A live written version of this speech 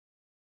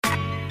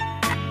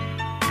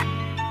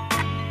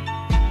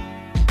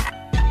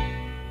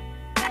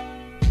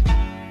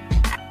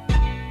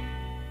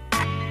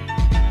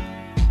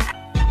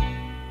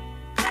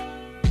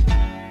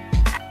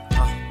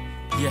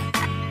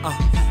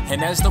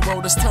And as the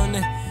world is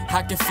turning,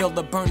 I can feel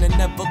the burning,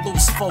 never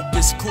lose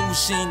focus.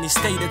 Cugine,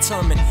 stay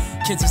determined.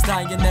 Kids is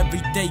dying every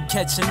day,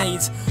 catching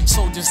AIDS.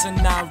 Soldiers in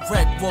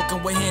Iraq,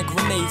 walking with hand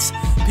grenades.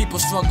 People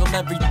struggle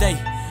every day,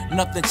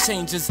 nothing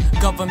changes.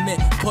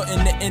 Government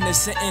putting the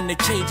innocent in the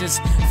cages.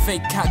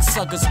 Fake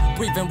cocksuckers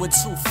breathing with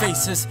two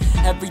faces.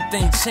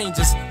 Everything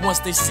changes once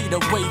they see the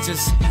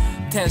wages.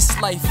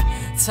 That's life,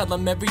 tell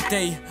them every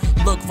day.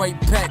 Look right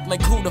back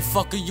like who the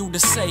fuck are you to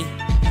say?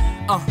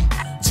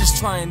 Just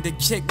trying to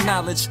kick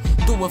knowledge.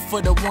 Do it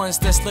for the ones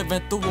that's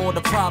living through all the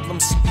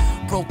problems.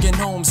 Broken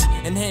homes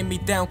and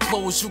hand-me-down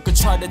clothes. You could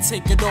try to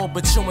take it all,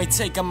 but you ain't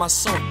taking my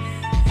soul.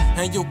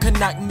 And you can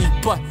knock me,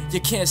 but you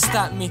can't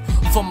stop me.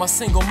 For my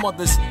single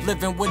mothers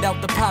living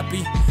without the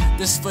poppy.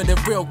 This for the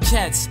real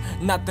cats,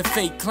 not the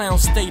fake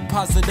clowns. Stay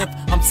positive,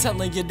 I'm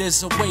telling you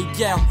there's a way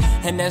out.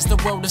 And as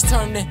the world is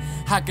turning,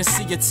 I can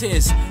see your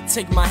tears.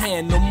 Take my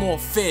hand, no more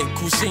fear,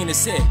 Cugine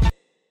is here.